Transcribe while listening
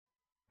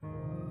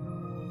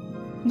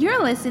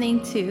You're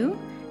listening to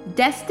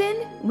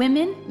Destined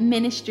Women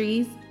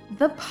Ministries,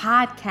 the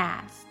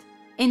podcast.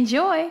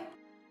 Enjoy.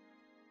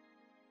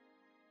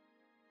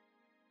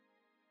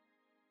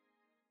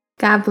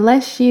 God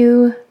bless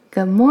you.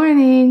 Good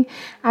morning.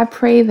 I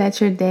pray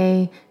that your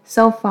day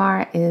so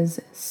far is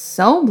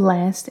so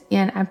blessed,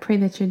 and I pray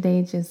that your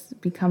day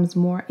just becomes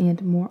more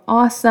and more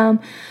awesome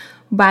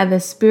by the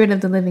Spirit of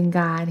the living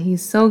God.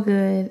 He's so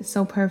good,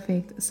 so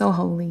perfect, so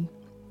holy.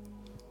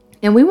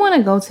 And we want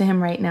to go to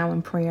him right now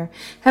in prayer.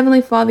 Heavenly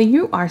Father,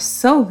 you are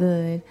so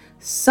good,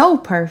 so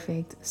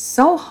perfect,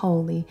 so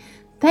holy.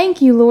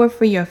 Thank you, Lord,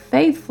 for your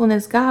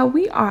faithfulness. God,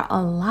 we are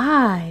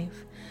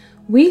alive.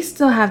 We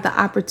still have the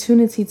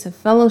opportunity to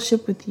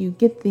fellowship with you,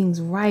 get things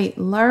right,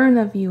 learn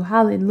of you.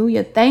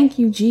 Hallelujah. Thank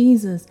you,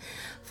 Jesus,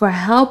 for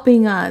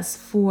helping us,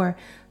 for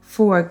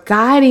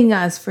guiding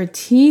us, for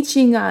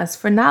teaching us,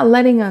 for not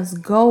letting us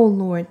go,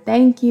 Lord.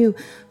 Thank you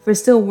for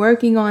still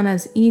working on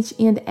us each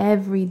and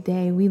every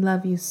day. We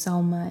love you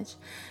so much.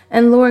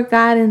 And Lord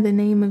God, in the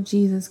name of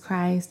Jesus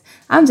Christ,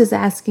 I'm just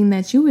asking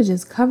that you would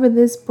just cover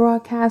this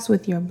broadcast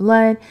with your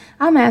blood.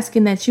 I'm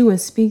asking that you would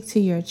speak to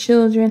your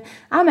children.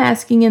 I'm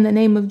asking in the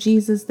name of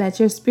Jesus that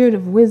your spirit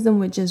of wisdom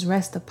would just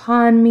rest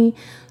upon me.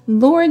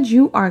 Lord,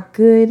 you are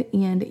good,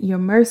 and your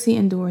mercy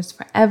endures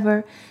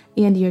forever,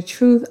 and your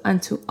truth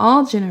unto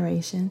all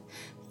generations.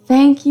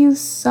 Thank you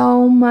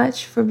so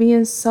much for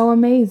being so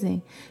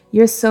amazing.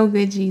 You're so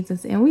good,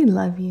 Jesus, and we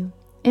love you.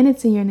 And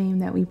it's in your name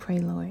that we pray,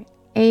 Lord.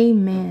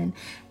 Amen.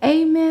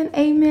 Amen.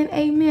 Amen.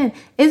 Amen.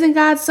 Isn't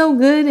God so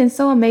good and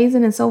so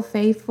amazing and so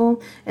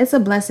faithful? It's a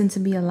blessing to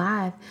be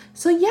alive.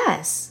 So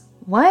yes,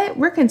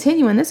 we're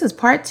continuing. This is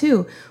part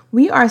 2.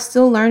 We are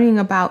still learning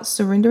about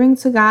surrendering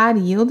to God,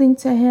 yielding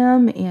to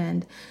him,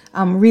 and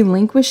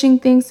relinquishing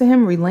things to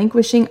him,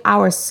 relinquishing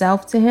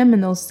ourselves to him,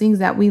 and those things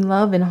that we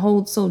love and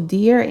hold so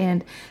dear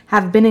and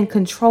have been in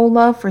control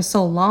of for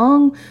so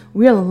long.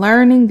 We're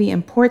learning the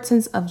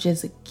importance of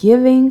just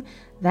giving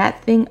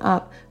that thing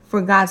up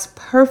for God's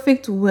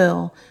perfect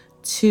will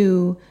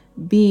to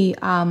be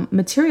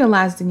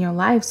materialized in your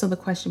life. So the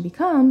question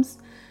becomes,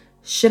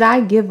 should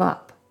I give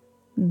up?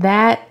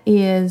 That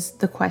is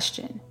the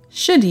question.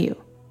 Should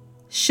you?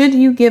 Should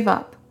you give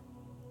up?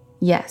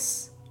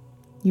 Yes,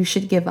 you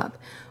should give up.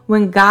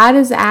 When God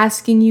is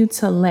asking you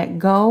to let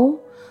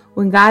go,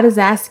 when God is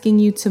asking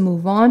you to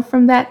move on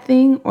from that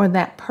thing or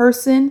that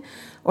person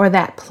or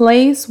that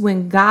place,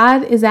 when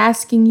God is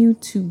asking you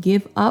to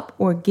give up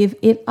or give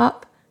it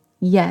up,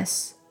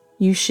 yes,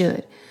 you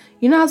should.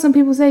 You know how some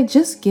people say,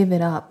 just give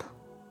it up.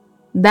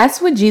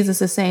 That's what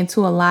Jesus is saying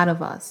to a lot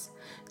of us.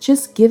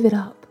 Just give it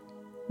up.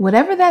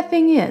 Whatever that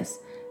thing is,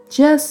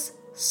 just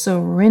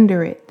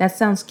surrender it. That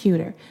sounds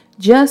cuter.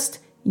 Just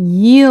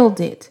yield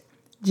it.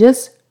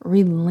 Just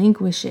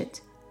relinquish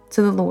it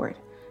to the Lord.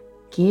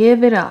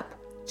 Give it up.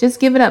 Just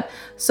give it up.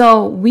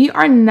 So we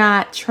are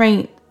not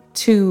trained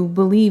to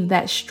believe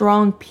that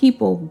strong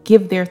people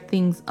give their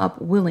things up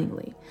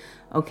willingly.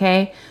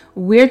 Okay?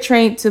 We're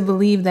trained to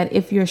believe that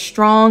if you're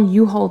strong,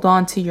 you hold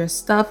on to your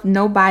stuff.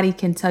 Nobody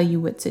can tell you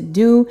what to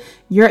do.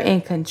 You're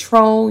in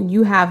control.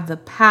 You have the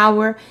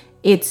power.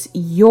 It's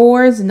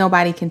yours.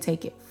 Nobody can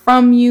take it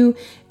from you.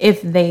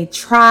 If they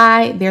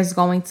try, there's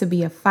going to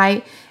be a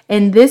fight.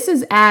 And this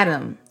is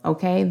Adam,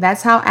 okay?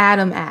 That's how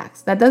Adam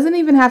acts. That doesn't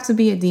even have to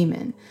be a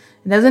demon.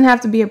 It doesn't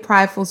have to be a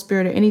prideful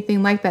spirit or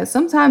anything like that.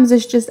 Sometimes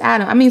it's just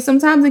Adam. I mean,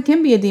 sometimes it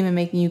can be a demon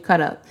making you cut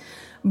up.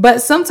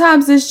 But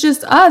sometimes it's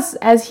just us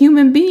as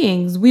human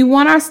beings. We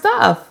want our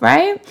stuff,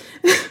 right?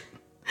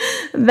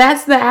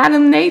 That's the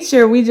Adam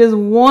nature. We just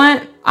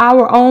want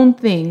our own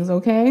things,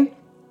 okay?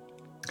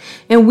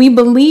 And we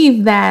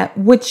believe that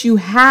what you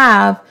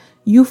have,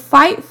 you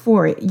fight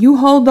for it. You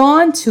hold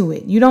on to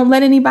it. You don't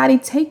let anybody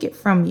take it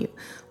from you.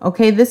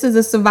 Okay, this is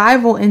a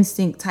survival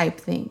instinct type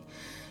thing.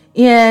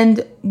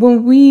 And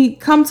when we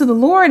come to the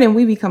Lord and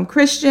we become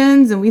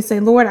Christians and we say,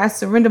 Lord, I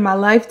surrender my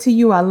life to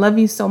you. I love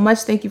you so much.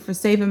 Thank you for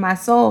saving my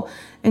soul.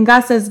 And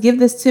God says, give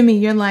this to me.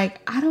 You're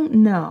like, I don't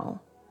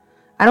know.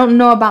 I don't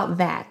know about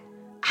that.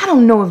 I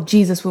don't know if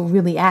Jesus will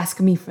really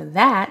ask me for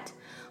that.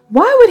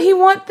 Why would he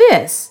want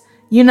this?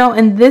 You know,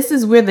 and this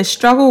is where the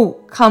struggle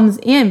comes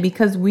in,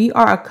 because we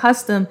are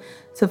accustomed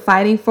to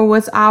fighting for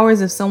what's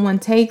ours. If someone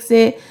takes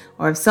it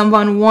or if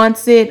someone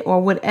wants it or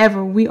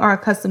whatever, we are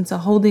accustomed to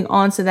holding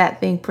on to that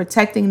thing,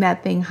 protecting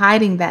that thing,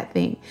 hiding that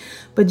thing.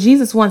 But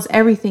Jesus wants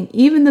everything,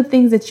 even the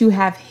things that you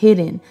have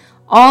hidden,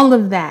 all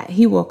of that.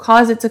 He will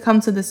cause it to come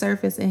to the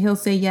surface and he'll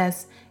say,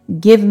 yes,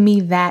 give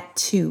me that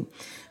too.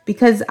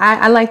 Because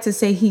I like to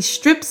say he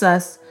strips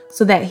us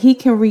so that he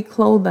can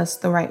reclothe us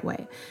the right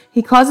way.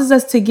 He causes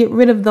us to get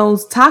rid of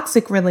those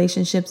toxic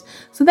relationships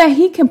so that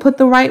he can put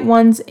the right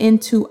ones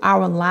into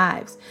our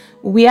lives.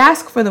 We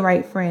ask for the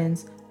right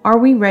friends. Are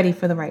we ready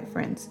for the right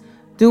friends?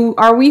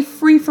 Are we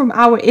free from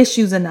our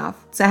issues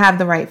enough to have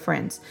the right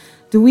friends?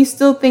 Do we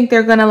still think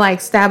they're going to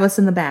stab us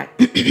in the back?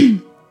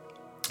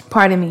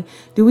 Pardon me.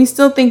 Do we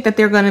still think that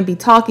they're going to be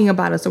talking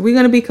about us? Are we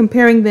going to be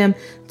comparing them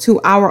to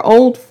our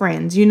old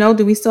friends?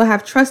 Do we still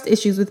have trust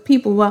issues with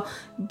people? Well,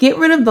 get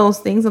rid of those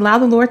things. Allow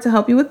the Lord to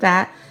help you with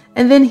that.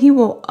 And then he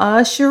will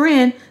usher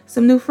in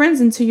some new friends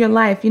into your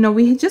life.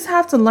 We just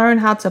have to learn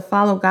how to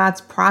follow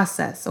God's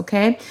process,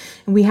 okay?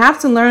 And we have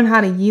to learn how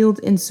to yield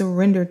and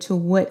surrender to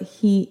what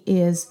he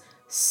is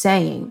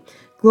saying.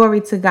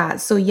 Glory to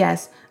God. So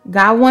yes,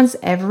 God wants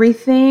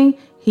everything.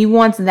 He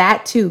wants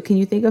that too. Can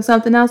you think of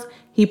something else?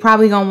 He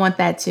probably gonna want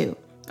that too,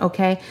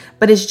 okay?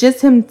 But it's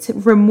just him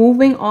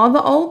removing all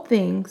the old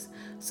things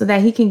so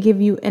that he can give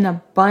you an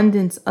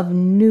abundance of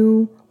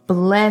new,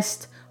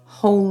 blessed,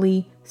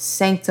 holy,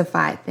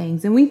 sanctified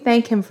things. And we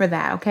thank him for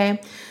that,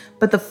 okay?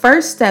 But the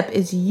first step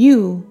is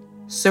you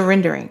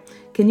surrendering.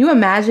 Can you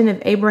imagine if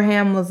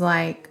Abraham was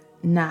like,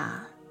 nah,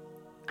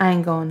 I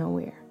ain't going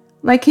nowhere?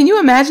 Like, can you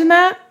imagine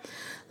that?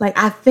 Like,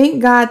 I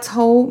think God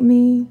told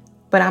me,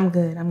 but I'm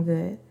good. I'm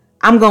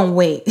going to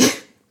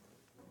wait.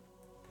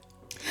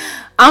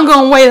 I'm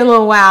going to wait a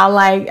little while.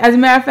 Like, as a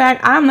matter of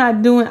fact, I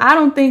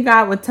don't think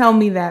God would tell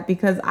me that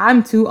because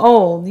I'm too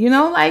old,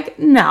 like,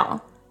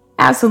 no,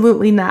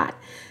 absolutely not.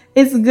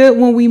 It's good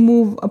when we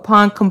move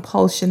upon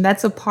compulsion.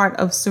 That's a part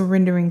of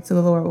surrendering to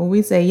the Lord. When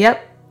we say,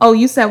 yep. Oh,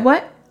 you said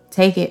what?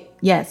 Take it.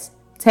 Yes.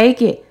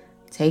 Take it.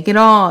 Take it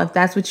all. If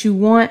that's what you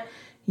want,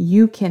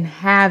 you can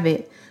have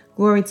it.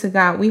 Glory to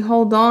God. We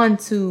hold on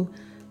to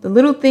the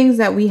little things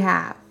that we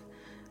have.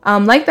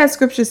 Like that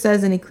scripture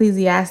says in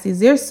Ecclesiastes,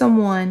 there's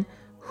someone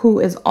who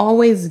is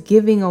always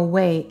giving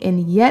away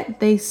and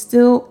yet they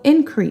still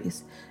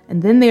increase.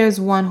 And then there's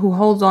one who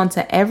holds on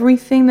to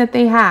everything that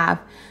they have,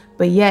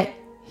 but yet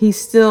he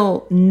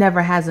still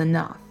never has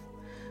enough.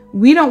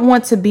 We don't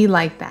want to be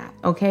like that,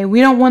 okay?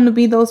 We don't want to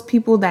be those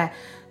people that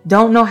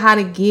don't know how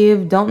to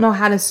give, don't know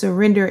how to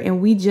surrender,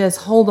 and we just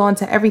hold on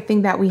to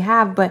everything that we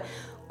have, but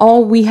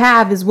all we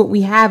have is what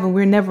we have, and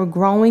we're never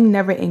growing,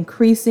 never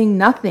increasing,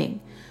 nothing.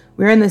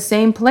 We're in the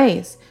same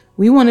place.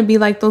 We want to be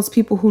like those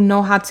people who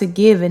know how to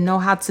give and know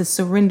how to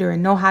surrender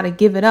and know how to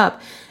give it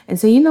up and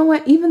say, you know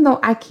what, even though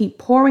I keep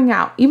pouring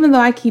out, even though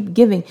I keep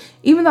giving,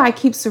 even though I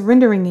keep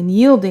surrendering and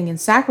yielding and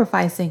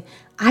sacrificing,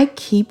 I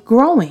keep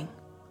growing.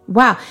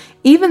 Wow.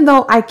 Even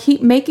though I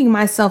keep making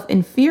myself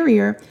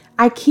inferior,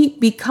 I keep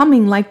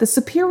becoming like the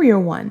superior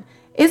one.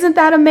 Isn't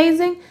that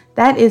amazing?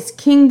 That is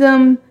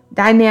Kingdom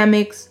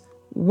Dynamics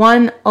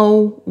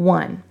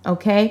 101.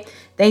 Okay.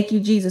 Thank you,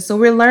 Jesus. So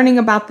we're learning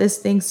about this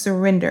thing,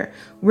 surrender.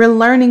 We're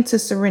learning to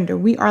surrender.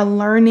 We are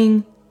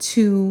learning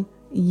to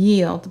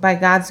yield by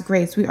God's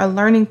grace. We are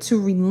learning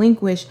to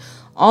relinquish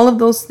all of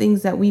those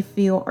things that we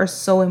feel are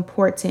so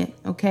important.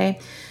 Okay.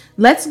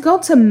 Let's go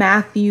to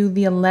Matthew,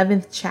 the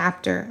 11th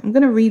chapter. I'm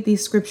going to read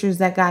these scriptures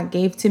that God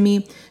gave to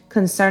me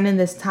concerning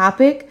this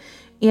topic.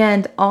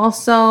 And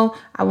also,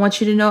 I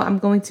want you to know I'm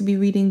going to be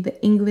reading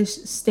the English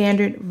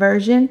Standard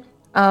Version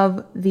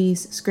of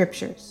these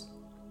scriptures.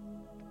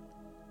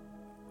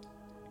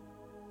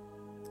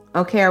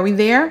 Okay, are we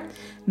there?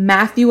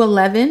 Matthew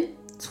 11,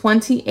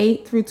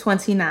 28 through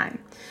 29.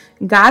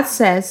 God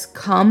says,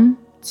 come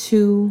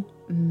to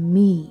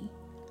me.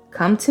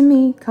 Come to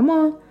me. Come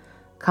on.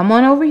 Come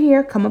on over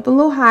here. Come up a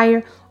little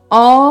higher.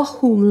 All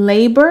who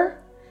labor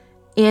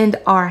and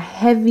are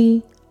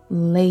heavy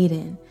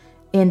laden,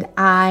 and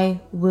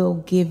I will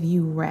give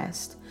you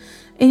rest.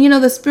 And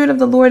the Spirit of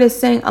the Lord is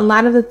saying a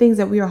lot of the things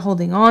that we are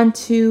holding on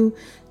to,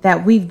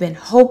 that we've been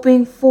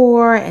hoping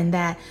for, and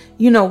that,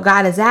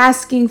 God is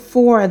asking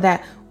for,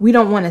 that we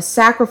don't want to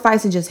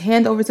sacrifice and just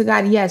hand over to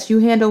God. Yes, you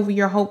hand over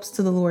your hopes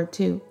to the Lord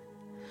too.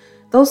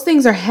 Those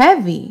things are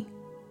heavy.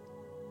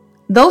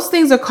 Those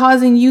things are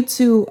causing you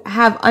to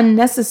have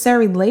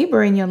unnecessary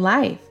labor in your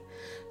life.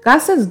 God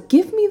says,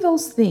 give me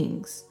those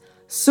things.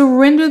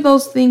 Surrender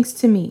those things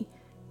to me.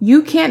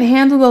 You can't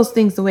handle those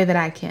things the way that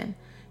I can.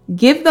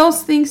 Give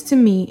those things to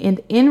me,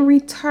 and in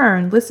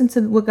return, listen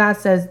to what God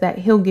says that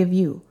he'll give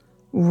you.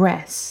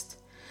 Rest.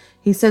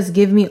 He says,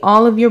 give me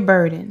all of your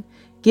burdens.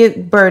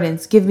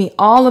 Give me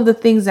all of the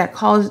things that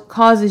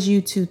causes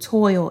you to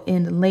toil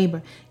and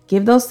labor.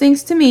 Give those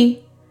things to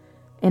me,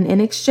 and in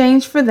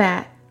exchange for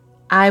that,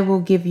 I will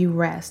give you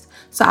rest.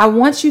 So I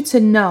want you to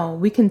know,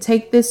 we can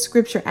take this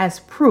scripture as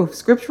proof,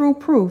 scriptural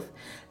proof,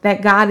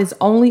 that God is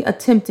only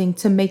attempting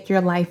to make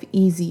your life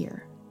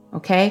easier.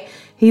 Okay?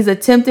 He's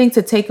attempting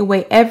to take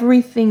away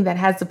everything that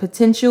has the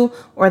potential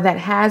or that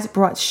has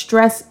brought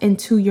stress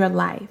into your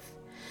life.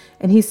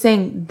 And he's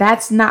saying,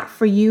 that's not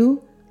for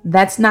you.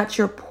 That's not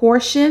your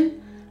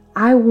portion.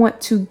 I want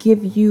to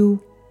give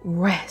you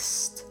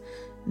rest.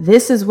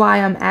 This is why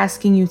I'm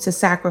asking you to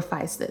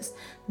sacrifice this.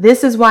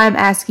 This is why I'm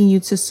asking you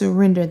to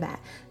surrender that.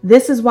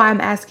 This is why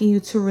I'm asking you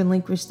to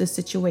relinquish this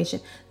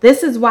situation.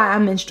 This is why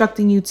I'm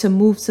instructing you to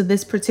move to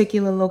this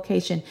particular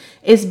location.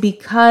 It's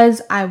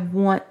because I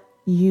want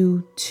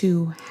you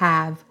to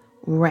have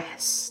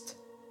rest.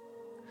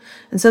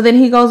 And so then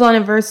he goes on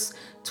in verse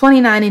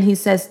 29 and he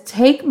says,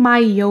 take my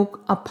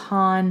yoke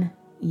upon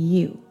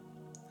you,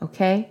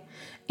 okay,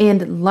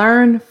 and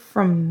learn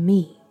from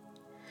me.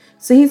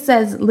 So he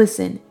says,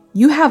 listen,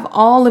 you have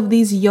all of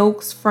these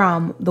yokes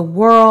from the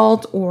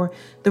world or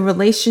the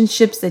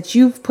relationships that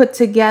you've put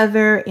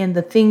together and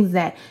the things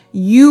that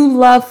you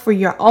love for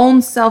your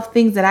own self,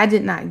 things that I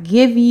did not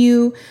give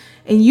you.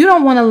 And you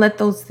don't want to let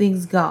those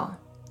things go.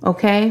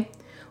 Okay.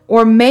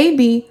 Or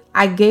maybe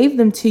I gave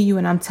them to you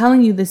and I'm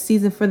telling you this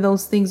season for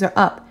those things are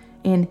up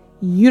and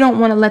you don't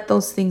want to let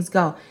those things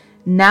go.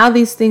 Now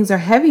these things are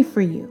heavy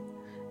for you.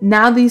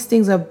 Now these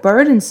things are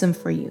burdensome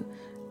for you.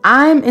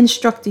 I'm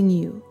instructing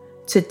you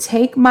to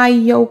take my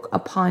yoke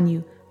upon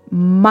you,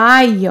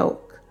 my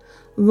yoke.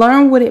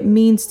 Learn what it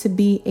means to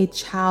be a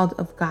child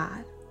of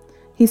God.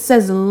 He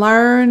says,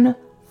 learn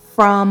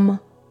from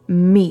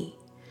me.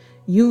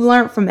 You've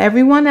learned from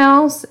everyone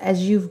else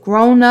as you've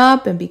grown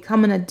up and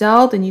become an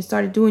adult and you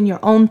started doing your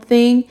own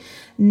thing.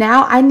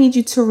 Now I need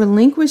you to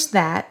relinquish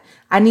that.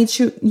 I need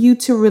you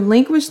to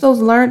relinquish those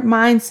learned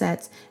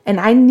mindsets. And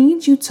I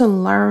need you to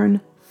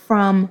learn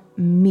from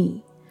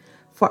me.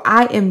 For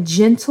I am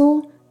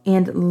gentle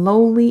and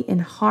lowly in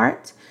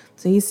heart.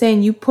 So he's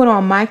saying you put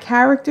on my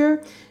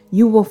character,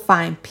 you will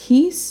find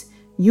peace.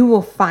 You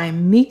will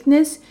find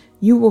meekness.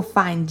 You will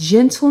find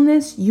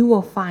gentleness. You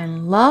will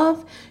find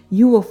love.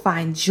 You will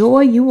find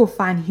joy. You will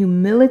find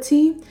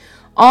humility.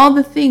 All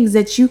the things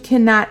that you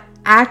cannot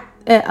act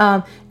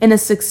in a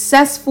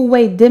successful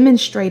way,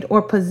 demonstrate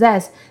or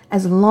possess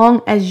as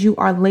long as you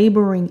are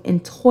laboring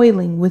and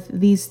toiling with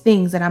these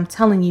things that I'm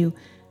telling you,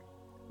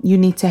 you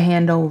need to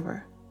hand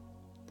over.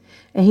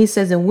 And he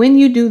says, and when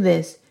you do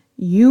this,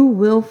 you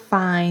will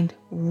find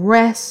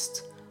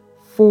rest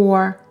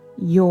for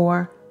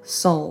your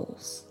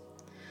souls.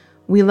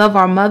 We love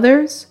our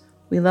mothers.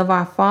 We love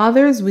our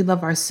fathers. We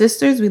love our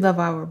sisters. We love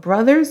our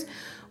brothers.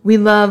 We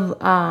love,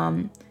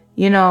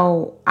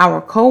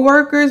 our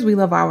coworkers. We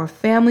love our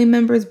family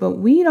members, but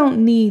we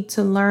don't need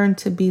to learn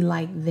to be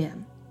like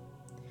them.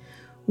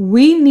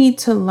 We need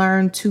to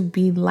learn to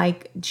be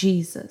like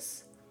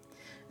Jesus.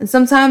 And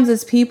sometimes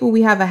as people,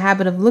 we have a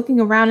habit of looking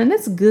around, and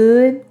it's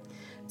good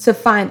to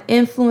find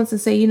influence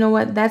and say, you know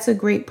what, that's a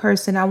great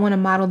person. I want to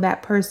model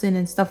that person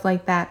and stuff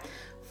like that.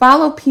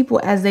 Follow people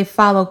as they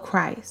follow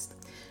Christ.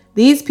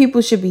 These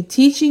people should be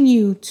teaching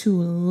you to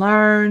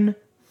learn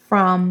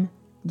from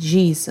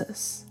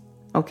Jesus.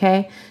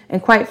 Okay.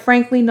 And quite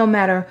frankly, no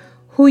matter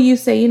who you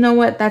say, you know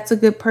what, that's a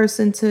good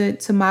person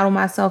to model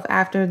myself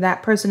after.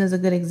 That person is a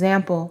good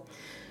example.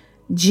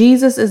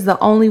 Jesus is the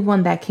only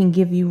one that can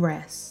give you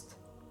rest.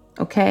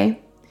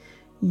 Okay.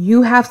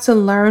 You have to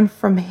learn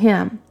from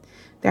him.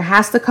 There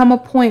has to come a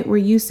point where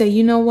you say,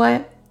 you know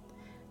what,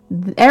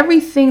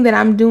 everything that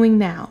I'm doing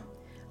now,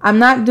 I'm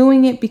not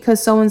doing it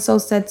because so-and-so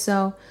said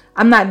so.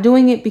 I'm not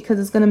doing it because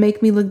it's going to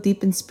make me look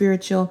deep and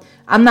spiritual.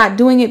 I'm not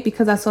doing it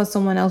because I saw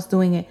someone else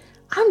doing it.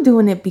 I'm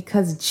doing it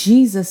because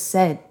Jesus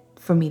said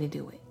for me to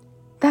do it.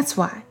 That's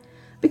why.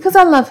 Because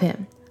I love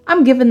him.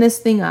 I'm giving this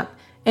thing up.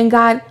 And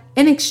God,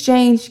 in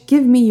exchange,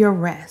 give me your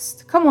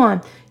rest. Come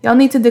on. Y'all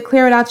need to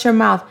declare it out your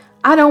mouth.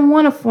 I don't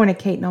want to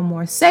fornicate no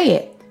more. Say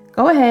it.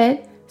 Go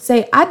ahead.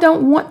 Say, I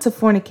don't want to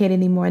fornicate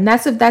anymore. And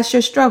that's if that's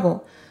your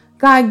struggle.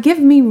 God, give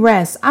me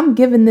rest. I'm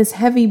giving this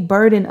heavy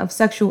burden of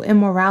sexual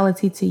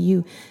immorality to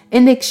you.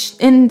 In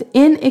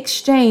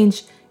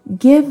exchange,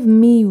 give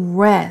me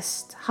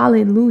rest.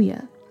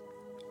 Hallelujah.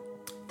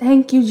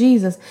 Thank you,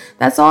 Jesus.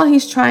 That's all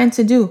he's trying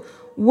to do.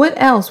 What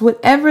else?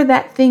 Whatever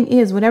that thing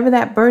is, whatever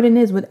that burden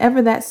is,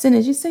 whatever that sin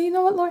is, you say, you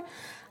know what, Lord,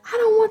 I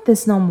don't want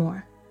this no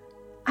more.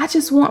 I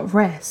just want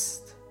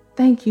rest.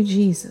 Thank you,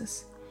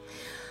 Jesus.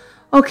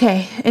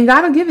 Okay, and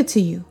God will give it to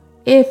you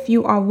if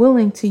you are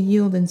willing to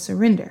yield and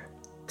surrender.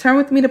 Turn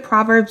with me to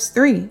Proverbs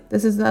 3.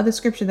 This is the other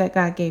scripture that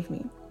God gave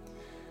me.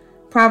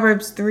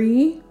 Proverbs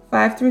 3,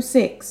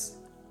 5-6.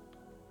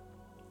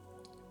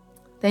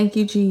 Thank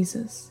you,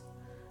 Jesus.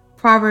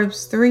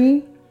 Proverbs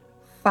 3,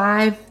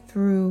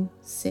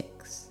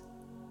 5-6.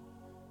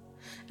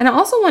 And I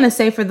also want to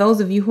say for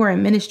those of you who are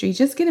in ministry,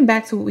 just getting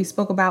back to what we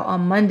spoke about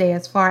on Monday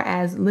as far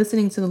as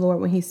listening to the Lord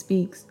when he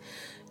speaks.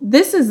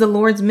 This is the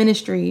Lord's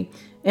ministry.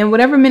 And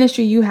whatever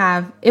ministry you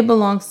have, it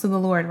belongs to the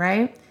Lord,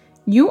 right?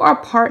 You are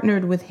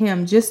partnered with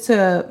him just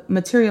to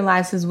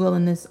materialize his will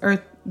in this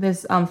earth,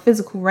 this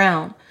physical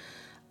realm.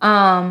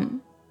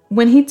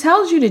 When he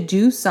tells you to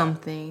do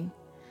something,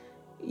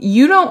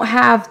 you don't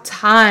have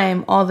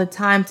time all the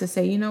time to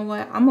say, you know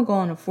what, I'm going to go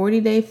on a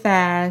 40-day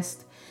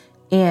fast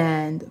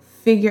and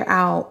figure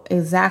out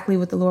exactly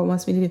what the Lord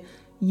wants me to do.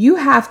 You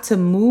have to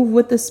move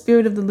with the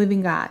Spirit of the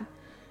living God.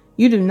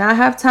 You do not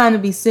have time to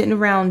be sitting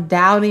around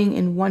doubting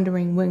and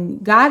wondering. When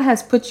God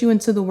has put you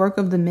into the work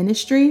of the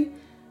ministry,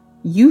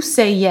 you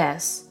say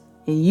yes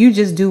and you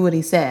just do what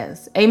he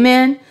says.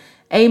 Amen.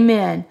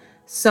 Amen.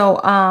 So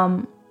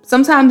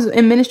sometimes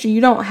in ministry,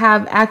 you don't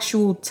have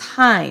actual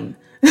time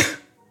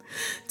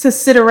to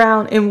sit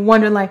around and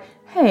wonder like,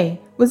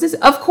 hey, was this?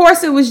 Of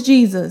course it was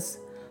Jesus.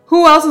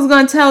 Who else is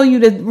going to tell you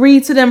to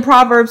read to them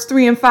Proverbs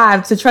 3 and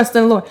 5 to trust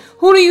in the Lord?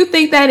 Who do you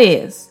think that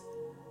is?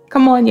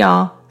 Come on,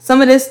 y'all.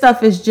 Some of this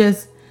stuff is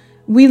just,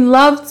 we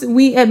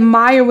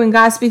admire when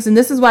God speaks. And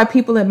this is why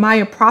people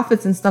admire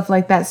prophets and stuff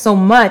like that so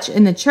much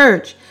in the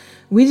church.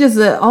 We just,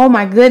 oh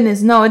my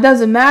goodness. No, it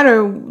doesn't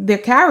matter their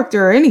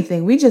character or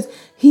anything.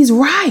 He's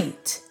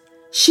right.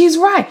 She's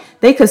right.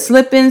 They could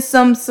slip in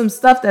some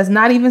stuff that's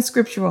not even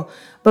scriptural.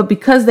 But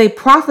because they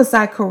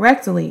prophesy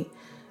correctly,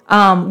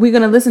 we're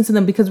going to listen to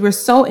them because we're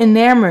so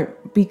enamored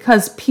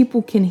because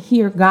people can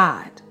hear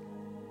God.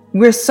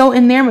 We're so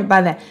enamored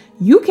by that.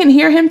 You can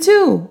hear him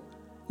too.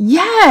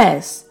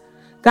 Yes.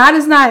 God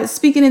is not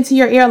speaking into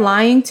your ear,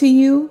 lying to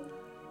you.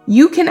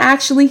 You can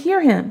actually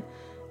hear him.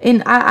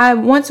 And I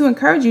want to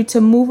encourage you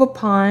to move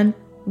upon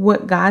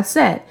what God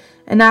said.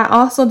 And I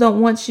also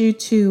don't want you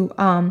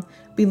to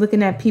be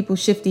looking at people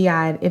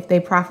shifty-eyed if they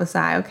prophesy,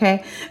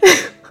 okay?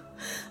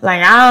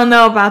 Like, I don't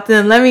know about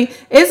them.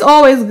 It's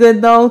always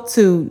good though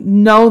to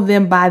know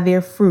them by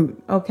their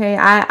fruit, okay?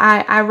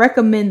 I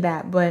recommend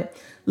that, but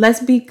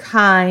let's be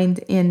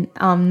kind and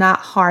not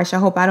harsh. I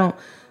hope I don't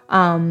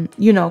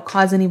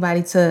cause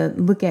anybody to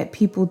look at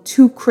people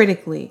too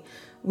critically.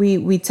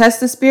 We test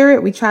the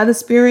spirit, we try the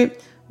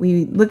spirit,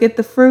 we look at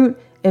the fruit.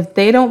 If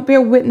they don't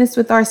bear witness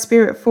with our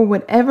spirit for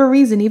whatever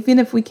reason, even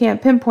if we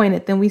can't pinpoint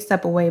it, then we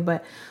step away.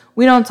 But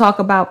we don't talk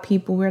about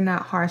people. We're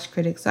not harsh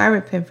critics. So I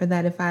repent for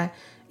that if I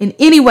in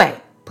any way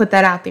put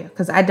that out there,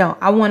 because I don't.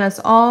 I want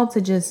us all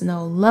to just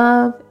know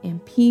love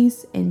and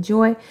peace and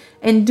joy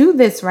and do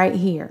this right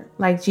here.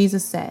 Like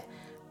Jesus said,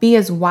 be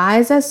as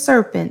wise as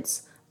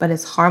serpents, but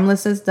as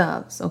harmless as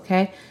doves.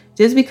 Okay.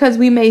 Just because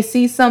we may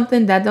see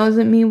something, that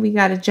doesn't mean we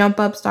got to jump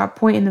up, start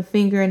pointing the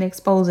finger and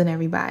exposing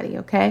everybody.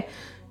 Okay.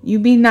 You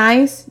be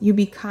nice, you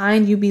be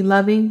kind, you be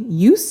loving,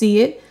 you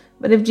see it.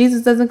 But if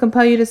Jesus doesn't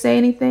compel you to say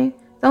anything,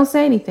 don't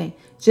say anything.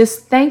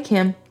 Just thank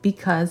him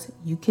because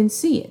you can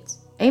see it.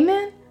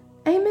 Amen.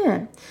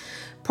 Amen.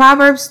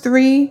 Proverbs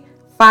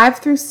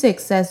 3:5-6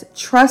 says,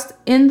 trust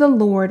in the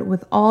Lord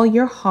with all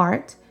your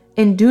heart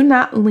and do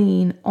not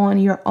lean on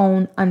your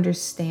own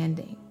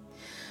understanding.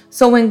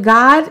 So when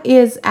God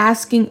is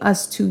asking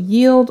us to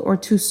yield or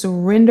to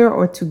surrender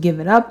or to give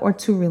it up or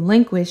to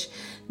relinquish,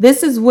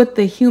 this is what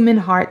the human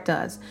heart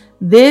does.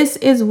 This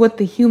is what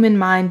the human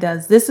mind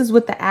does. This is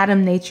what the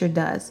Adam nature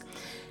does.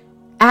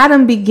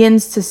 Adam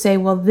begins to say,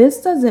 well,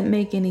 this doesn't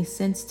make any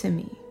sense to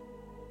me.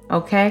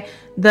 Okay.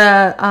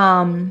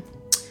 The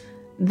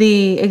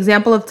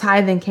example of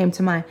tithing came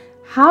to mind.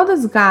 How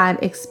does God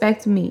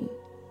expect me?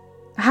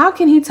 How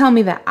can he tell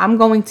me that I'm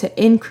going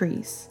to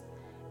increase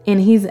and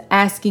he's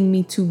asking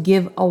me to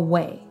give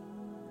away?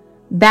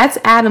 That's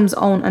Adam's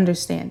own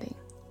understanding.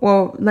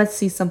 Or let's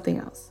see something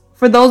else.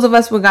 For those of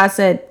us where God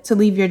said to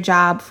leave your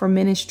job for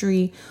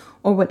ministry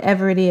or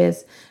whatever it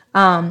is,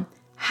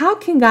 how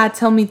can God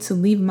tell me to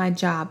leave my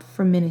job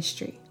for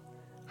ministry?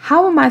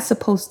 How am I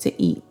supposed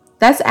to eat?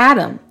 That's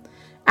Adam.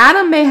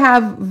 Adam may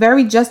have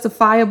very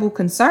justifiable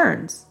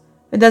concerns.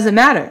 It doesn't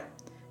matter.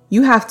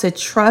 You have to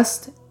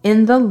trust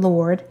in the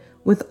Lord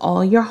with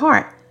all your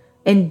heart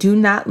and do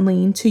not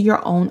lean to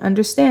your own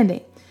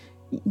understanding.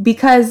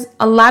 Because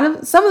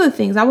some of the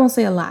things, I won't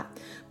say a lot,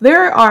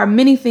 there are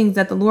many things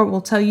that the Lord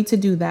will tell you to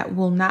do that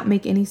will not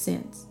make any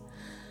sense.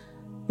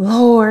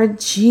 Lord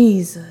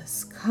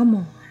Jesus, come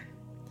on.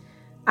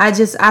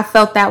 I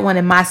felt that one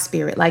in my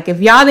spirit. Like if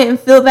y'all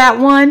didn't feel that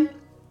one,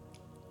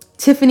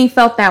 Tiffany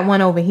felt that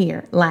one over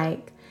here.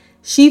 Like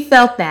she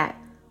felt that.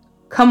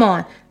 Come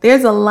on.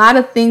 There's a lot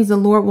of things the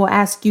Lord will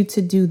ask you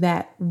to do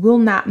that will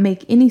not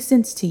make any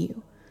sense to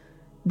you.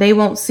 They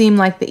won't seem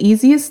like the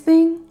easiest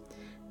thing.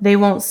 They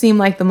won't seem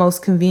like the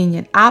most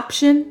convenient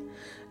option.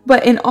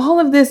 But in all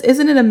of this,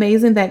 isn't it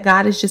amazing that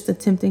God is just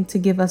attempting to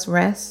give us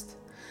rest?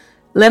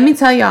 Let me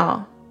tell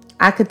y'all,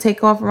 I could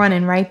take off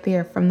running right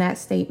there from that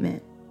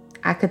statement.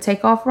 I could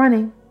take off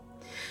running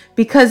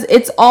because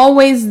it's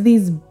always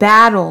these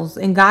battles.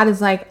 And God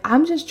is like,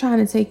 I'm just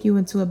trying to take you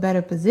into a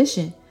better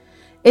position.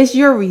 It's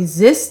your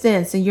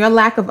resistance and your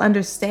lack of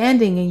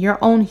understanding and your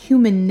own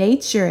human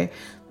nature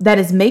that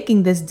is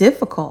making this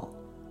difficult,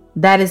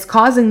 that is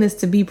causing this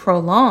to be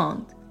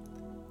prolonged.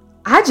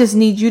 I just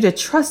need you to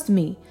trust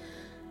me.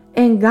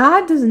 And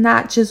God does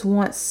not just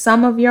want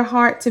some of your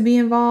heart to be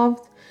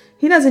involved.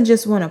 He doesn't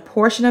just want a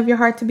portion of your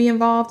heart to be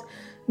involved.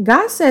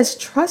 God says,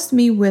 trust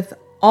me with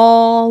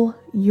all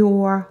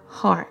your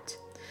heart.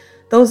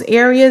 Those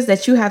areas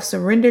that you have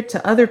surrendered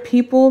to other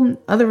people,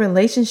 other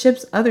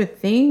relationships, other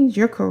things,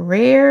 your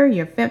career,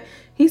 your family.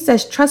 He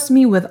says, trust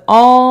me with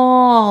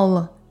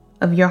all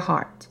of your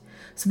heart.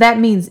 So that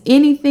means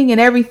anything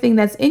and everything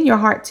that's in your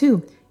heart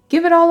too.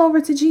 Give it all over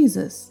to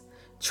Jesus.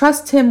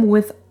 Trust him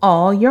with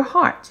all your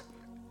heart.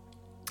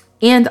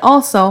 And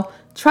also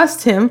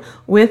trust him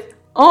with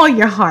all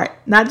your heart,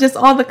 not just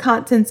all the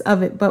contents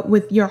of it, but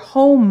with your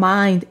whole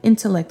mind,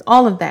 intellect,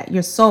 all of that,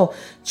 your soul.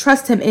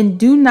 Trust him and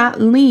do not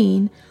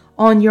lean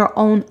on your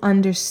own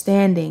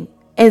understanding.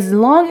 As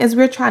long as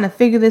we're trying to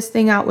figure this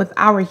thing out with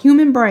our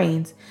human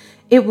brains,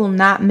 it will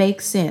not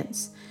make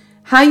sense.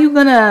 How you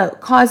going to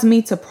cause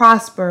me to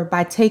prosper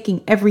by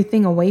taking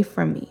everything away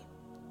from me?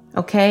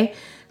 Okay?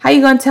 How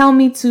you going to tell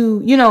me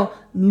to,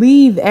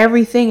 leave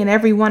everything and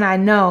everyone I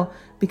know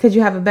because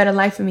you have a better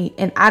life for me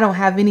and I don't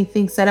have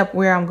anything set up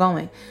where I'm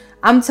going?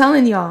 I'm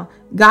telling y'all,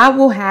 God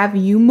will have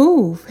you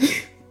move.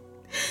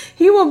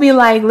 He will be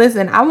like,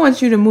 listen, I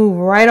want you to move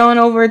right on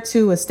over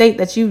to a state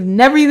that you've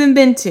never even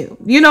been to.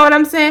 You know what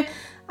I'm saying?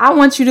 I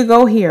want you to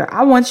go here.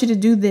 I want you to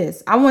do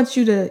this. I want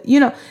you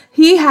to,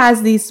 he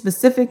has these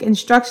specific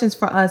instructions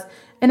for us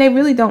and they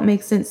really don't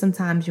make sense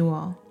sometimes, you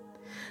all.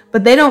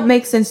 but they don't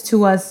make sense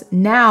to us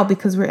now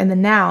because we're in the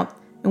now.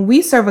 And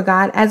we serve a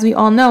God, as we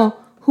all know,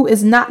 who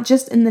is not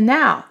just in the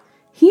now.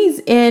 He's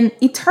in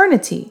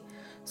eternity.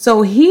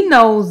 So he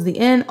knows the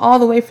end all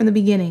the way from the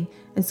beginning.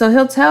 And so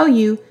he'll tell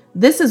you,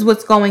 this is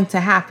what's going to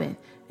happen.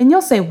 And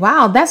you'll say,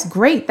 wow, that's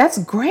great. That's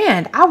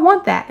grand. I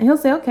want that. And he'll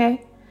say,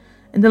 okay.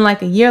 And then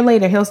like a year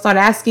later, he'll start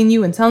asking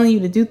you and telling you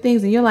to do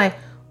things. And you're like,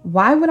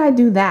 why would I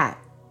do that?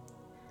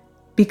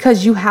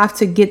 Because you have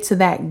to get to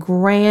that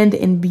grand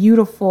and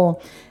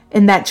beautiful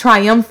and that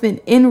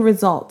triumphant end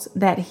result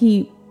that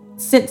he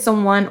sent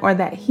someone, or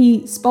that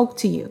he spoke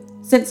to you,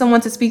 sent someone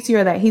to speak to you,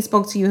 or that he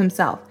spoke to you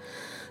himself.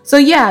 So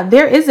yeah,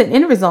 there is an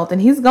end result, and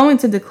he's going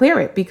to declare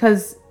it,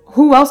 because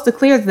who else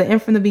declares the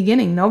end from the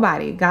beginning?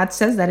 Nobody. God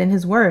says that in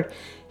his word.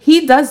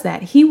 He does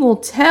that. He will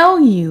tell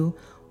you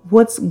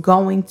what's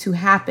going to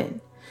happen.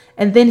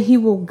 And then he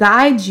will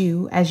guide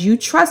you as you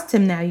trust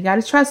him. Now you got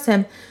to trust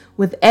him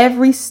with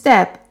every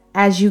step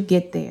as you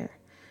get there.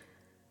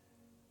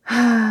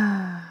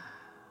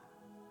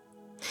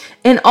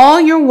 In all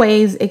your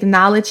ways,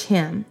 acknowledge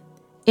him,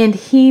 and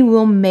he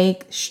will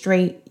make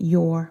straight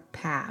your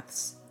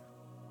paths.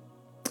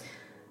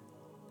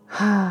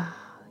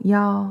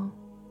 Y'all,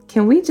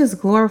 can we just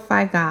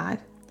glorify God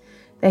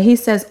that he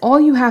says,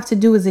 all you have to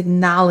do is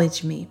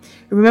acknowledge me.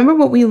 Remember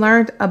what we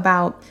learned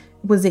about,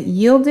 was it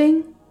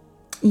yielding?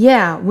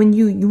 Yeah, when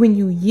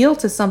you yield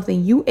to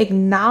something, you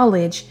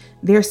acknowledge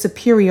their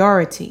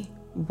superiority.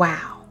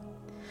 Wow.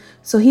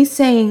 So he's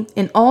saying,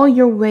 in all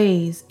your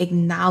ways,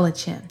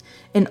 acknowledge him.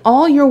 In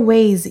all your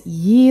ways,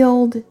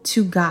 yield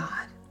to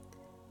God.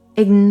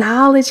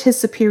 Acknowledge his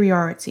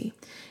superiority.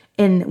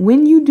 And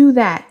when you do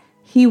that,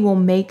 he will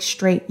make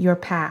straight your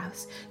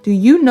paths. Do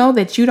you know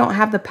that you don't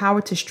have the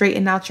power to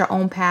straighten out your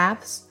own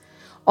paths?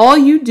 All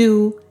you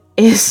do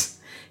is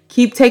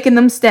keep taking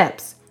them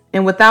steps.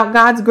 And without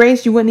God's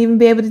grace, you wouldn't even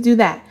be able to do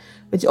that.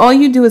 But all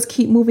you do is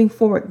keep moving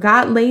forward.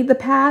 God laid the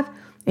path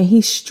and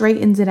he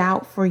straightens it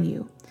out for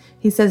you.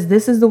 He says,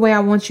 this is the way I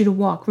want you to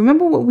walk.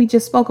 Remember what we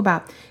just spoke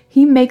about.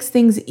 He makes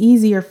things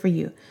easier for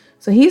you.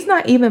 So he's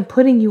not even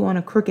putting you on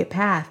a crooked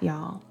path,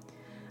 y'all.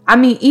 I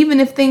mean, even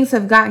if things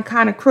have gotten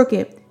kind of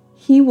crooked,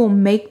 he will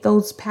make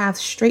those paths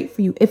straight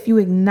for you if you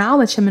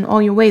acknowledge him in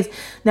all your ways.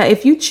 Now,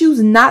 if you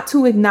choose not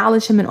to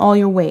acknowledge him in all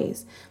your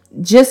ways,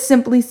 just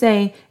simply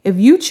saying, if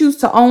you choose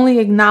to only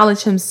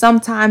acknowledge him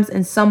sometimes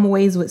in some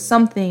ways with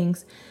some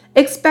things,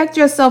 expect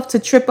yourself to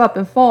trip up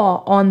and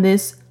fall on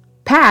this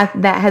path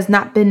that has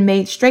not been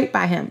made straight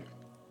by him.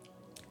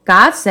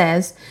 God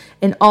says,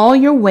 in all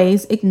your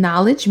ways,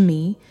 acknowledge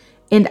me,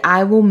 and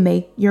I will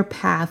make your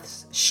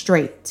paths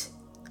straight.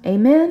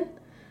 Amen.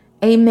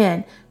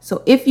 Amen.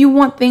 So if you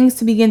want things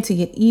to begin to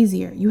get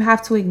easier, you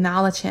have to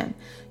acknowledge him.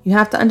 You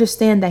have to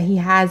understand that he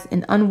has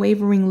an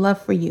unwavering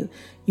love for you.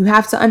 You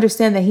have to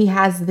understand that he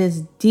has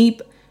this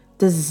deep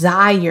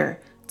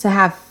desire to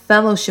have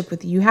fellowship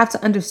with you. You have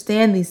to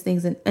understand these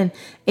things.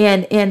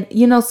 And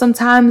you know,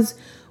 sometimes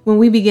when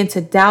we begin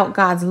to doubt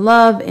God's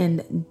love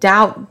and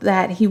doubt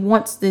that he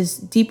wants this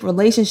deep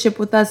relationship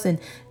with us and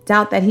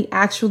doubt that he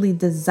actually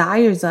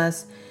desires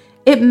us,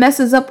 it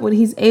messes up what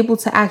he's able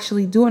to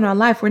actually do in our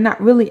life. We're not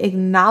really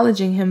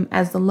acknowledging him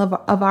as the lover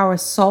of our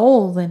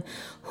soul and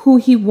who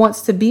he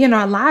wants to be in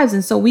our lives.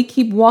 And so we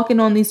keep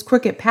walking on these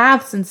crooked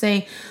paths and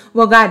saying,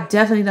 well, God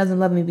definitely doesn't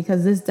love me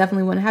because this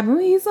definitely wouldn't happen.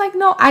 He's like,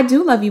 no, I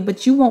do love you,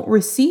 but you won't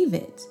receive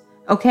it.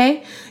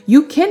 Okay.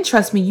 You can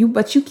trust me,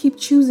 but you keep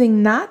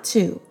choosing not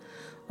to.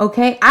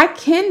 Okay. I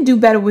can do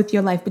better with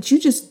your life, but you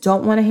just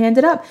don't want to hand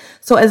it up.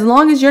 So as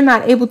long as you're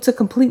not able to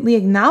completely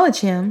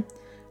acknowledge him,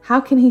 how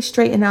can he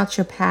straighten out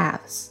your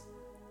paths?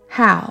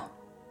 How?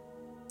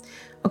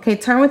 Okay,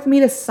 turn with me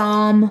to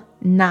Psalm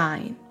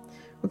 9.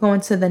 We're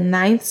going to the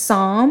 9th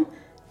Psalm,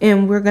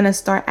 and we're going to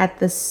start at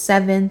the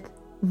 7th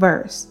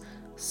verse.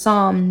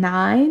 Psalm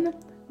 9,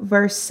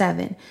 verse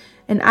 7.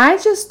 And I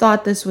just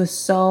thought this was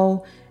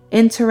so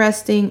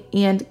interesting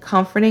and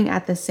comforting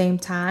at the same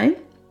time.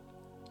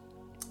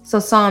 So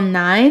Psalm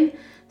 9,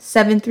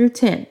 7 through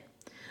 10.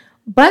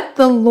 But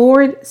the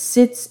Lord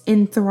sits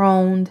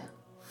enthroned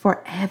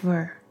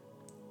forever.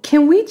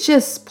 Can we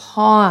just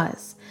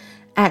pause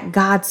at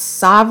God's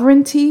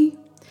sovereignty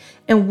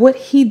and what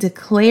he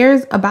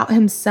declares about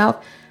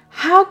himself?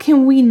 How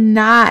can we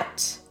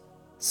not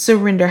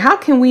surrender? How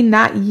can we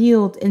not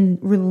yield and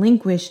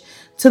relinquish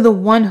to the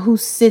one who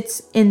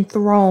sits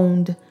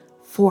enthroned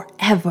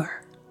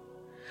forever?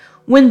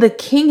 When the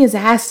king is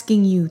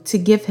asking you to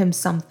give him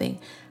something,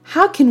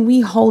 how can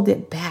we hold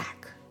it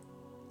back?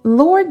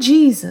 Lord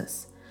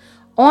Jesus,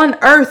 on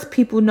earth,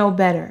 people know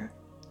better.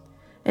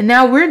 And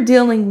now we're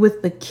dealing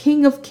with the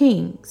King of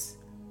Kings,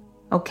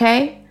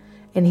 okay?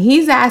 And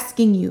he's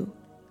asking you,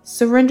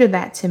 surrender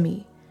that to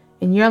me.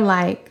 And you're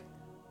like,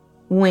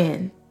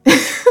 when?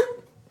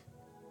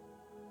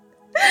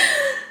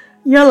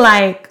 You're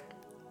like,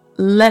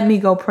 let me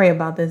go pray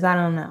about this. I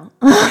don't know.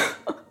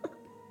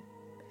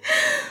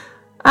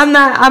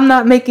 I'm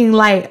not making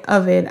light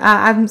of it.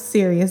 I'm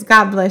serious.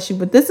 God bless you.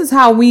 But this is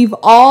how we've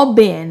all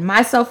been,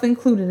 myself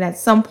included, at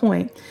some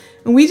point.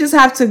 And we just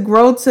have to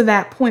grow to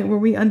that point where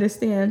we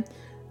understand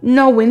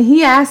No, when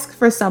he asks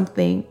for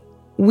something,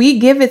 we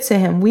give it to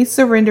him. We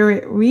surrender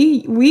it. We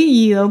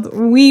yield.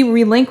 We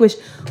relinquish.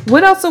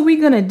 What else are we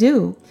going to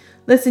do?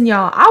 Listen,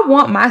 y'all, I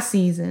want my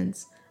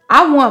seasons.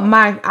 I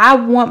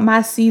want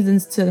my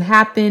seasons to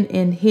happen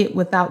and hit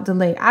without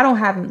delay. I don't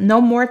have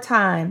no more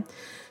time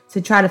to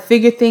try to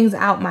figure things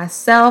out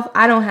myself.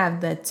 I don't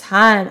have the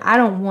time. I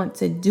don't want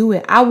to do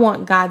it. I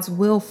want God's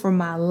will for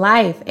my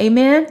life.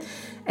 Amen.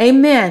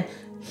 Amen.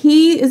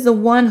 He is the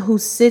one who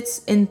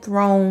sits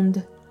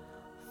enthroned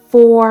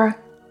forever.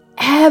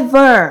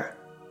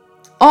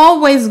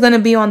 Always going to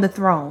be on the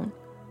throne.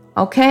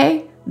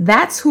 Okay?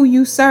 That's who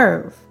you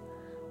serve.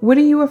 What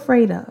are you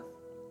afraid of?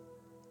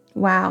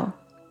 Wow.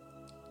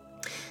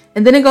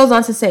 And then it goes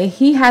on to say,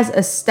 he has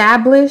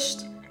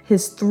established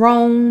his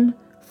throne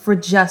for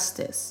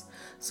justice.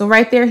 So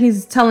right there,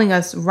 he's telling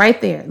us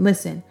right there,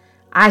 listen,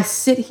 I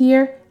sit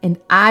here and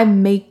I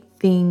make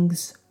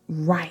things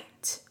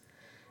right.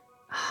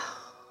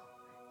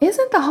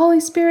 Isn't the Holy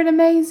Spirit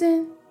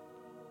amazing?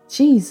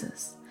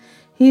 Jesus.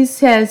 He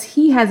says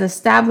he has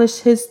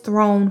established his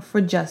throne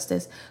for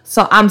justice.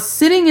 So I'm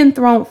sitting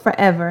enthroned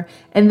forever,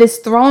 and this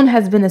throne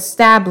has been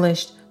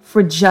established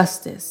for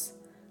justice,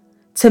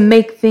 to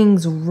make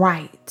things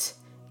right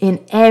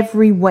in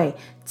every way,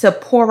 to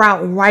pour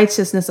out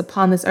righteousness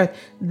upon this earth.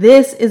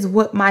 This is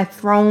what my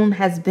throne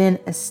has been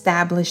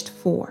established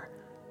for.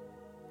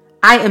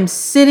 I am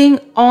sitting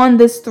on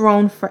this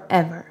throne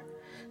forever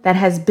that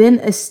has been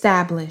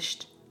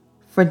established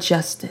for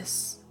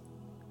justice.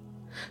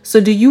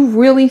 So do you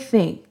really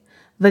think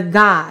the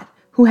God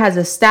who has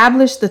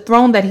established the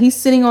throne that he's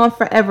sitting on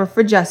forever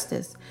for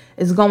justice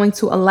is going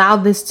to allow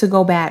this to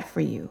go bad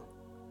for you?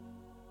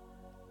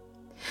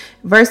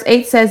 Verse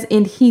 8 says,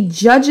 and he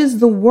judges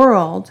the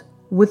world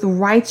with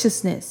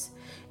righteousness,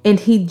 and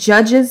he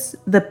judges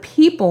the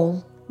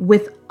people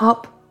with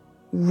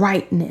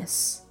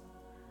uprightness.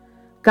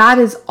 God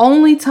is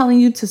only telling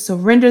you to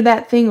surrender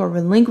that thing or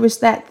relinquish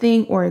that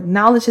thing or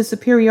acknowledge his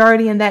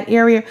superiority in that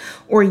area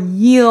or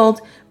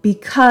yield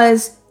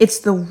because it's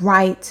the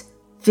right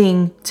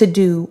thing to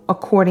do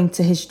according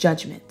to his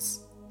judgments.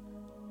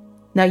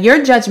 Now,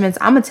 your judgments,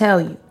 I'm going to tell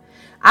you,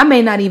 I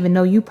may not even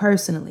know you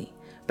personally,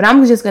 but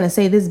I'm just going to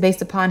say this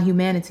based upon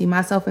humanity,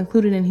 myself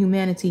included in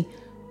humanity.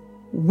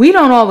 We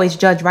don't always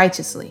judge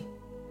righteously.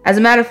 As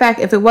a matter of fact,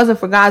 if it wasn't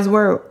for God's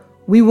word,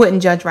 we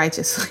wouldn't judge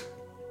righteously.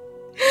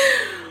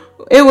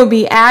 It would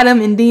be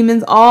Adam and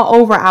demons all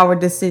over our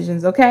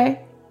decisions,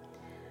 okay?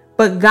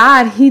 But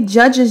God, he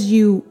judges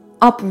you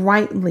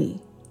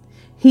uprightly.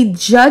 He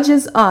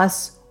judges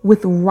us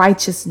with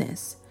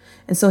righteousness.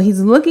 And so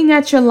he's looking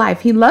at your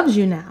life. He loves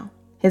you now.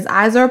 His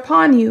eyes are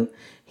upon you.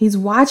 He's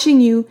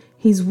watching you.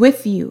 He's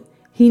with you.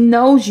 He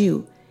knows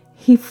you.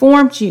 He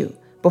formed you.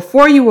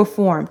 Before you were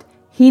formed,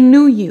 he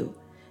knew you.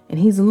 And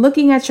he's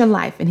looking at your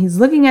life, and he's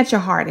looking at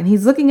your heart, and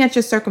he's looking at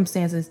your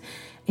circumstances.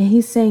 And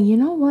he's saying, you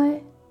know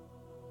what?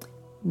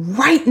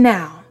 Right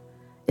now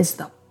is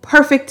the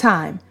perfect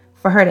time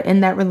for her to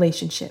end that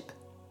relationship.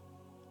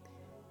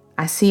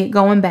 I see it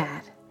going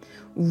bad.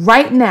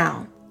 Right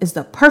now is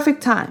the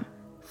perfect time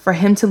for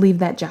him to leave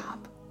that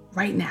job.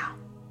 Right now.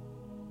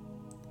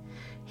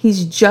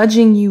 He's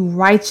judging you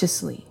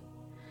righteously.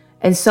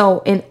 And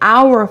so in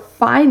our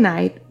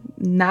finite,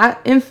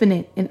 not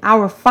infinite, in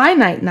our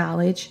finite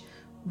knowledge,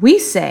 we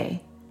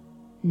say,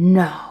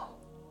 no,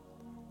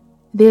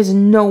 there's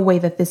no way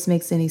that this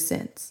makes any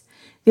sense.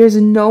 There's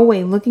no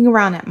way, looking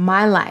around at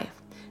my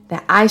life,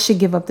 that I should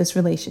give up this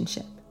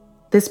relationship.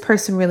 This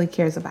person really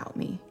cares about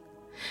me.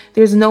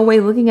 There's no way,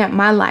 looking at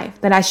my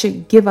life, that I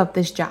should give up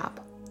this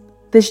job.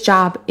 This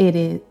job,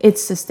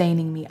 it's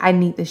sustaining me. I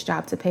need this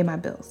job to pay my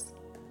bills.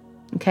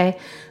 Okay?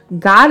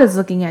 God is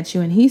looking at you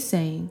and he's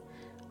saying,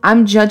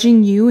 I'm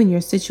judging you and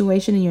your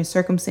situation and your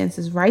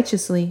circumstances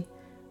righteously.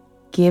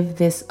 Give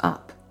this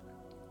up.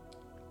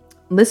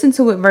 Listen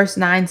to what verse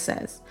 9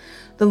 says.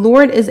 The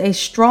Lord is a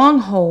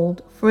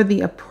stronghold for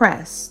the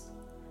oppressed,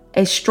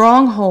 a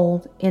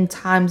stronghold in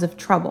times of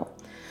trouble.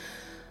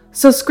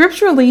 So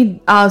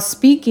scripturally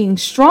speaking,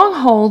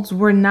 strongholds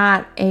were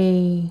not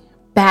a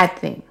bad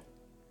thing.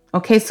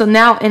 Okay, so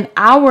now in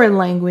our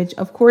language,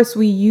 of course,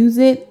 we use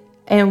it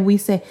and we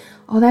say,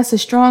 oh, that's a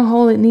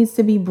stronghold. It needs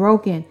to be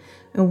broken.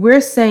 And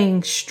we're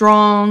saying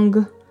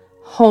strong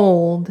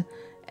hold,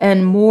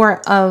 and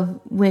more of,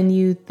 when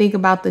you think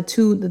about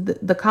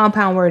the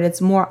compound word,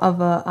 it's more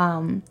of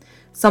a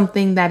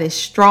something that is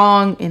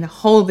strong and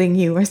holding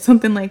you or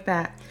something like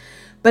that.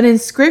 But in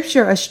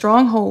scripture, a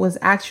stronghold was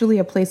actually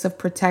a place of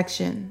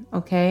protection.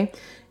 Okay.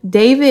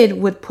 David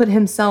would put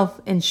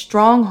himself in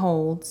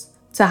strongholds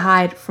to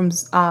hide from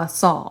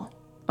Saul.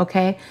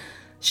 Okay.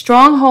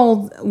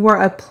 Strongholds were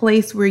a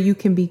place where you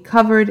can be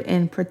covered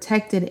and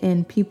protected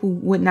and people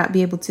would not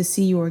be able to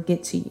see you or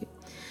get to you.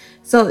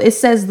 So it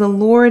says the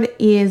Lord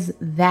is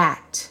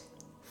that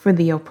for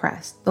the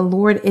oppressed. The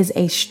Lord is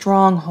a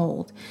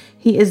stronghold.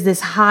 He is this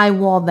high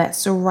wall that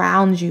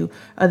surrounds you,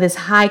 or this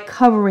high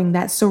covering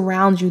that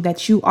surrounds you,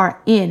 that you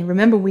are in.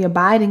 Remember, we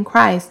abide in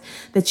Christ,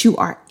 that you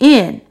are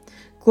in.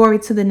 Glory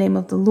to the name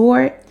of the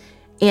Lord.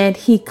 And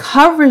he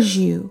covers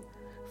you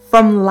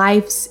from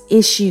life's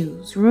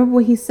issues. Remember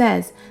what he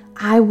says,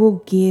 I will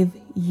give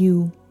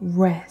you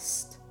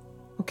rest.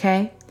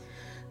 Okay?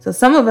 So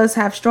some of us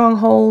have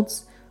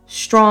strongholds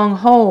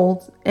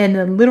in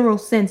the literal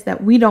sense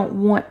that we don't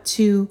want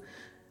to,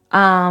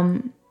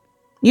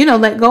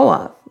 let go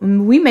of.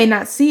 We may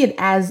not see it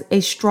as a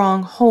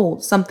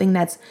stronghold, something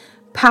that's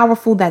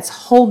powerful, that's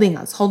holding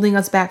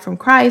us back from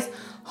Christ,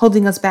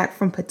 holding us back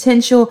from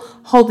potential,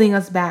 holding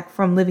us back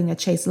from living a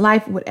chaste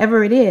life,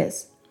 whatever it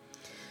is.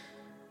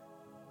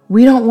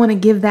 We don't want to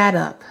give that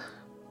up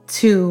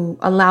to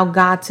allow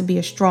God to be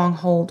a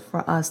stronghold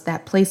for us,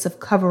 that place of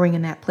covering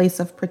and that place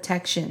of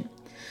protection.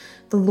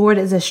 The Lord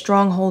is a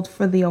stronghold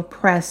for the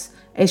oppressed,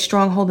 a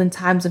stronghold in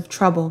times of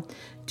trouble.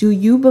 Do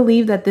you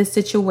believe that this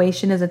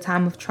situation is a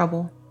time of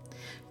trouble?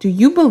 Do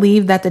you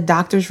believe that the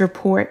doctor's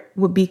report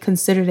would be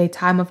considered a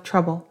time of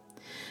trouble?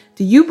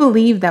 Do you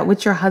believe that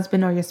what your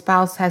husband or your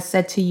spouse has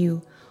said to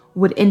you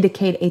would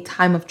indicate a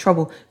time of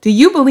trouble? Do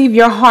you believe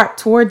your heart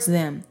towards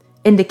them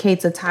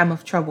indicates a time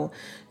of trouble?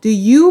 Do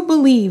you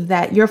believe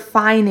that your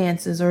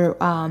finances or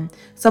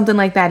something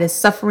like that is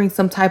suffering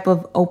some type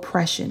of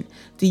oppression?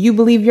 Do you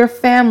believe your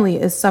family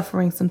is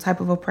suffering some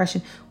type of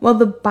oppression? Well,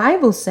 the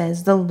Bible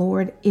says the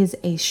Lord is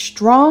a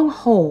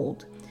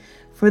stronghold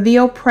for the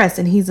oppressed,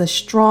 and he's a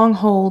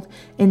stronghold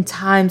in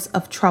times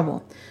of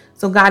trouble.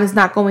 So God is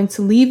not going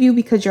to leave you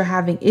because you're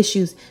having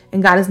issues,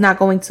 and God is not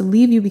going to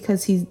leave you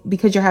because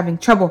you're having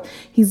trouble.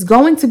 He's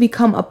going to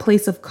become a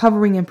place of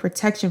covering and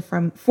protection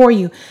for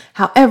you.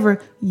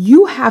 However,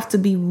 you have to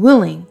be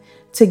willing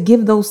to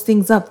give those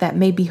things up that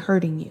may be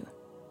hurting you.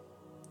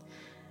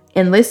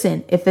 And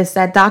listen, if it's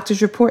that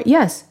doctor's report,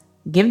 yes,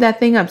 give that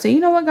thing up. Say, you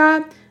know what,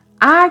 God,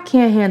 I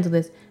can't handle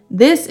this.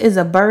 This is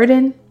a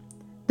burden.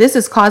 This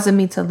is causing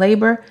me to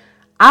labor.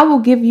 I will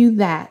give you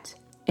that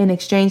in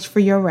exchange for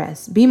your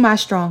rest. Be my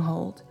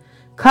stronghold.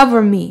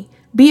 Cover me.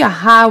 Be a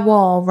high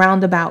wall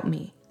round about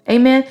me.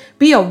 Amen.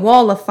 Be a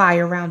wall of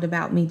fire round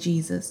about me,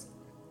 Jesus.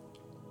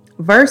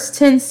 Verse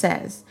 10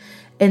 says,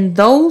 and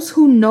those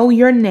who know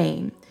your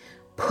name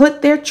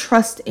put their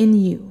trust in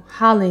you.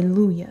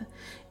 Hallelujah.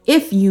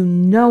 If you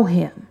know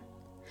him,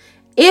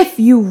 if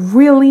you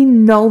really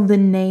know the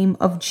name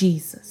of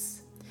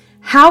Jesus,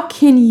 how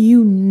can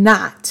you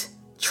not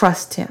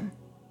trust him?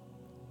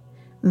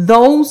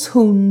 Those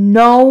who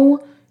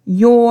know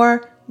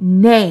your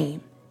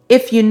name,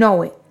 if you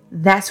know it,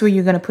 that's where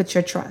you're going to put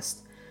your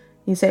trust.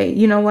 You say,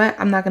 you know what?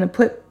 I'm not going to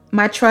put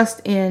my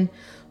trust in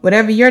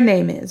whatever your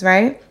name is,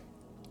 right?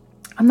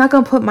 I'm not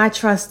going to put my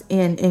trust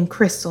in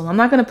Crystal. I'm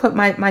not going to put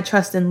my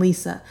trust in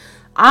Lisa.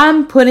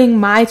 I'm putting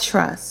my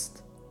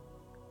trust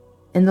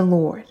in the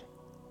Lord.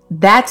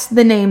 That's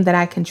the name that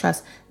I can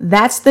trust.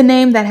 That's the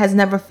name that has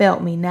never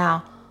failed me.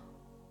 Now,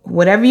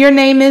 whatever your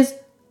name is,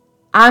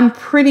 I'm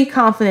pretty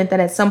confident that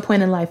at some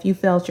point in life you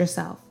failed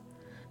yourself,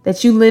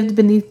 that you lived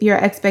beneath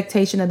your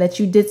expectation, or that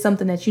you did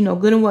something that you know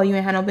good and well you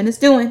ain't had no business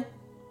doing.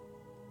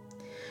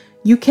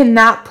 You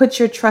cannot put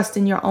your trust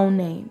in your own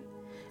name.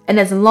 And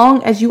as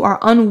long as you are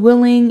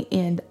unwilling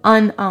and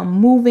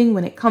unmoving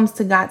when it comes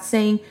to God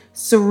saying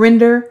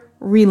surrender,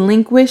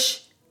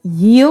 relinquish,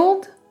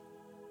 yield,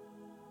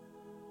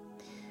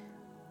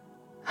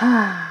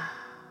 let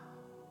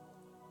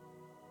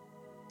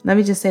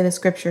me just say the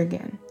scripture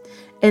again.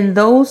 And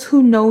those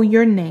who know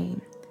your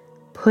name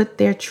put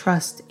their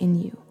trust in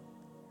you.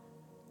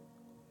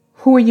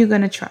 Who are you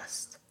going to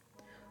trust?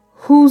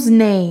 Whose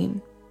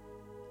name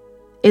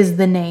is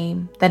the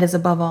name that is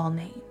above all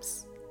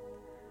names?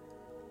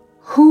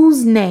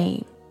 Whose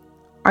name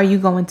are you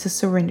going to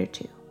surrender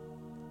to?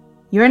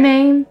 Your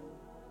name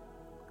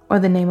or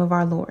the name of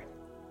our Lord?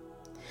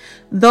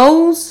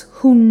 Those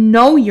who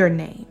know your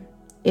name,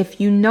 if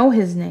you know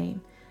his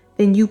name,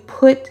 then you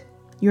put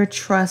your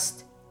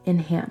trust in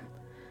him.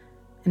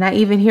 And I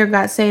even hear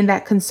God saying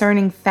that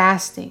concerning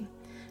fasting,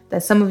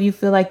 that some of you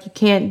feel like you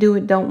can't do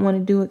it, don't want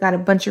to do it, got a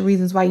bunch of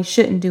reasons why you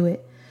shouldn't do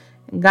it.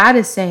 And God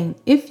is saying,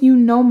 if you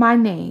know my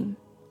name,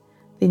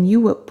 then you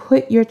would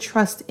put your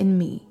trust in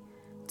me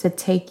to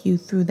take you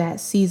through that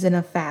season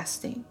of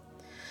fasting.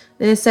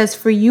 Then it says,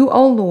 for you,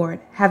 O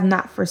Lord, have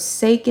not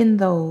forsaken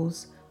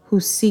those who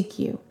seek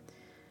you.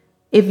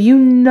 If you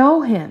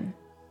know him,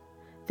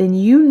 then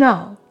you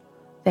know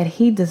that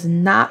he does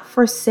not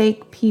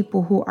forsake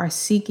people who are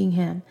seeking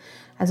him.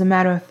 As a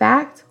matter of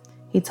fact,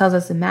 he tells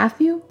us in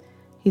Matthew,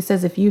 he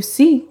says, if you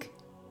seek,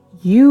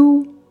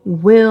 you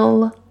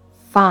will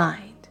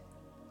find.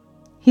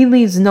 He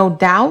leaves no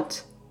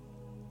doubt.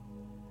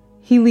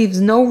 He leaves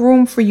no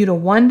room for you to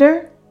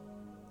wonder.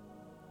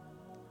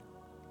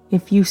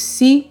 If you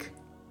seek,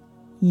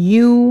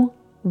 you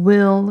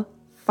will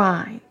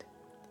find.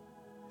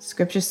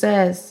 Scripture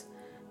says,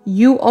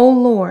 you, O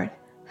Lord,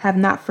 have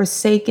not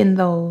forsaken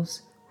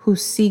those who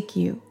seek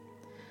you.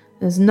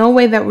 There's no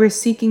way that we're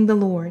seeking the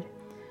Lord,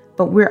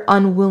 but we're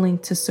unwilling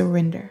to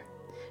surrender.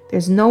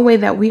 There's no way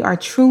that we are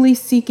truly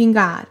seeking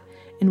God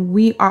and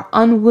we are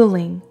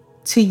unwilling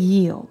to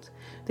yield.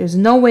 There's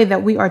no way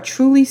that we are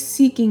truly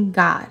seeking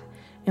God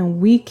and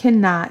we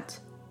cannot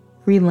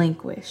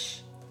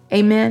relinquish.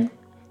 Amen.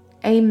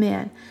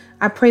 Amen.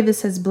 I pray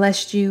this has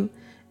blessed you,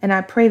 and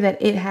I pray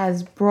that it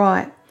has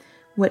brought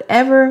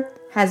whatever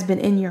has been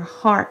in your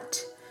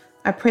heart.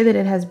 I pray that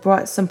it has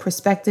brought some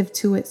perspective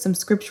to it, some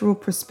scriptural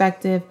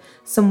perspective,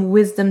 some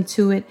wisdom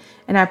to it.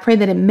 And I pray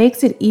that it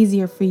makes it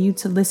easier for you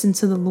to listen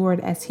to the Lord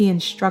as he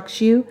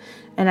instructs you.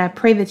 And I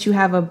pray that you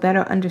have a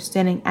better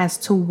understanding as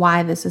to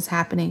why this is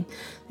happening.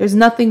 There's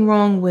nothing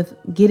wrong with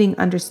getting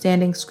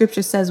understanding.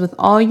 Scripture says with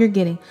all you're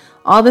getting,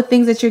 all the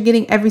things that you're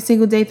getting every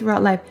single day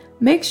throughout life,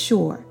 make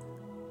sure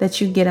that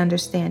you get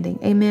understanding.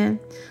 Amen.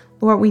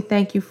 Lord, we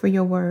thank you for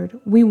your word.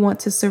 We want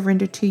to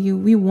surrender to you.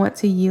 We want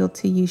to yield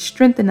to you.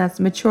 Strengthen us,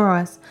 mature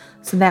us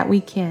so that we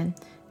can.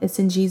 It's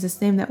in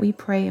Jesus' name that we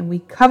pray, and we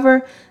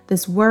cover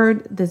this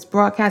word, this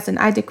broadcast, and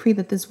I decree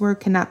that this word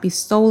cannot be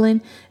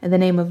stolen in the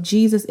name of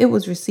Jesus. It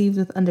was received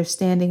with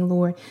understanding,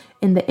 Lord,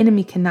 and the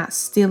enemy cannot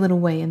steal it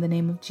away in the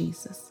name of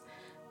Jesus.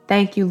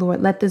 Thank you,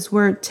 Lord. Let this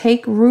word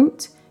take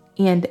root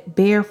and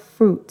bear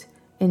fruit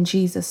in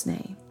Jesus'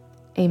 name.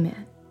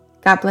 Amen.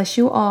 God bless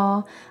you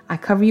all. I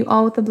cover you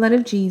all with the blood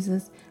of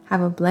Jesus.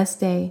 Have a blessed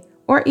day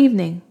or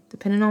evening,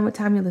 depending on what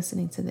time you're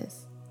listening to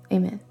this.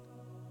 Amen.